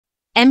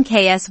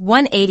MKS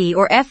 180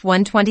 or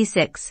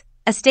F126,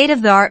 a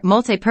state-of-the-art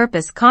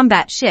multi-purpose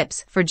combat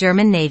ships for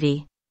German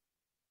Navy.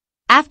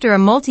 After a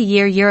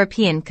multi-year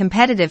European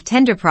competitive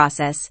tender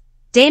process,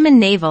 Damen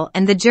Naval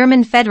and the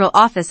German Federal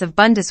Office of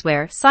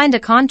Bundeswehr signed a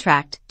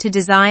contract to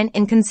design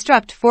and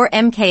construct 4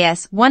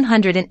 MKS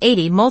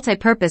 180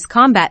 multi-purpose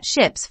combat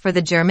ships for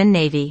the German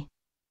Navy.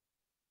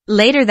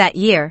 Later that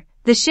year,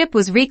 the ship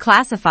was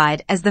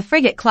reclassified as the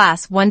frigate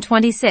class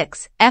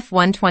 126,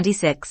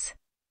 F126.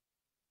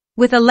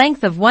 With a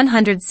length of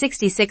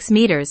 166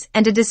 meters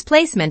and a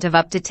displacement of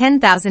up to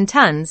 10,000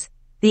 tons,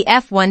 the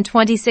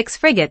F126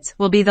 frigates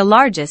will be the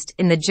largest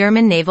in the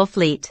German naval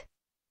fleet.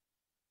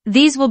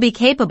 These will be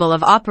capable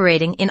of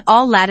operating in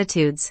all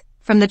latitudes,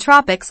 from the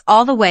tropics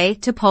all the way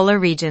to polar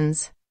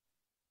regions.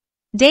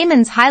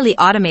 Damen's highly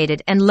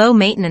automated and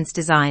low-maintenance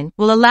design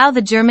will allow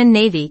the German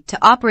Navy to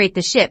operate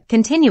the ship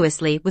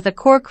continuously with a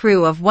core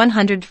crew of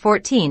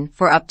 114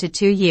 for up to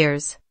 2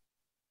 years.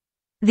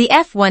 The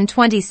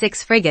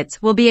F126 frigates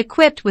will be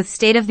equipped with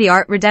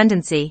state-of-the-art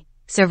redundancy,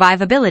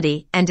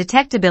 survivability, and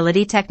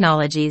detectability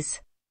technologies.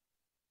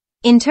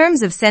 In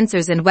terms of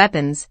sensors and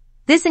weapons,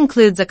 this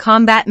includes a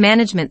combat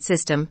management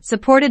system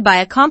supported by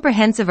a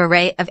comprehensive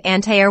array of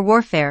anti-air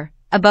warfare,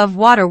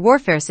 above-water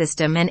warfare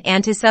system and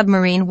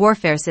anti-submarine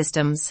warfare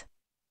systems.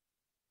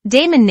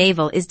 Damen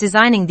Naval is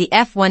designing the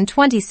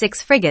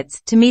F126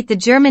 frigates to meet the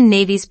German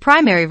Navy's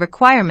primary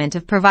requirement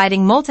of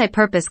providing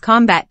multi-purpose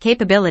combat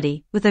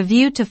capability with a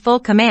view to full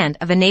command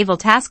of a naval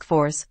task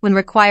force when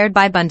required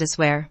by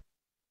Bundeswehr.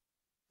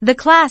 The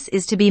class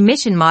is to be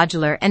mission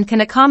modular and can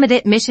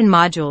accommodate mission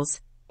modules,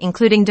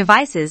 including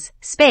devices,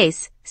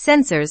 space,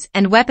 sensors,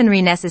 and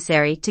weaponry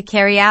necessary to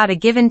carry out a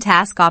given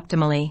task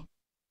optimally.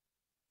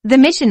 The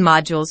mission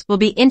modules will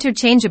be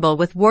interchangeable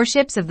with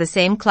warships of the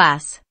same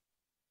class.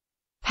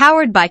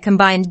 Powered by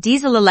combined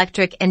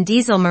diesel-electric and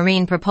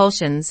diesel-marine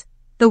propulsions,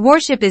 the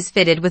warship is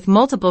fitted with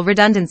multiple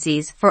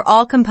redundancies for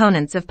all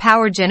components of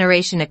power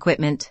generation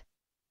equipment.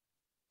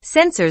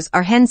 Sensors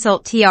are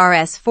Hensoldt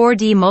TRS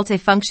 4D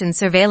multifunction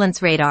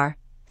surveillance radar,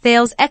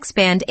 Thales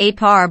X-band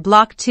APAR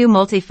Block 2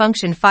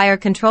 multifunction fire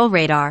control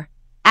radar,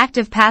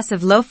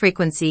 active-passive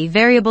low-frequency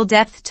variable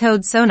depth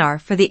towed sonar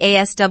for the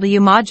ASW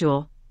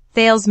module,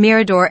 Thales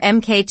Mirador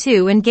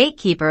Mk2 and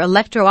Gatekeeper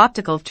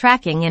electro-optical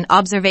tracking and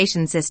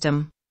observation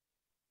system.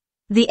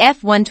 The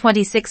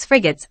F126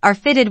 frigates are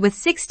fitted with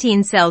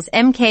 16 cells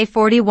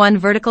Mk41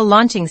 vertical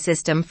launching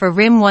system for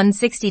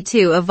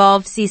RIM-162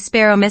 Evolved Sea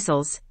Sparrow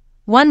missiles,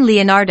 1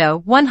 Leonardo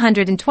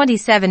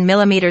 127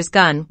 mm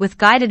gun with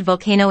guided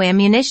volcano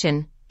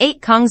ammunition,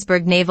 8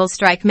 KONGSBERG naval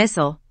strike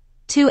missile,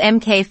 2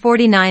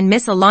 Mk49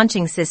 missile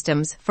launching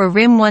systems for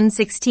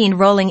RIM-116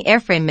 rolling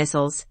airframe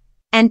missiles,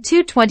 and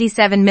 2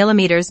 27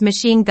 mm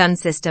machine gun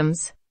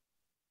systems.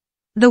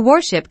 The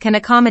warship can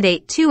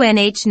accommodate 2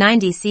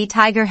 NH-90C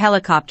Tiger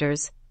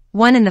helicopters,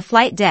 one in the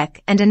flight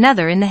deck and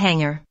another in the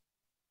hangar.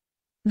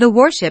 The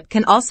warship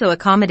can also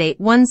accommodate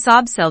 1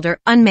 Saab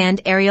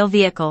unmanned aerial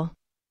vehicle.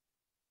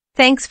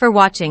 Thanks for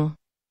watching.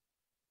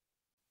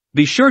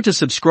 Be sure to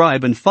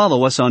subscribe and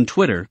follow us on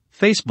Twitter,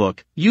 Facebook,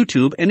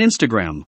 YouTube and Instagram.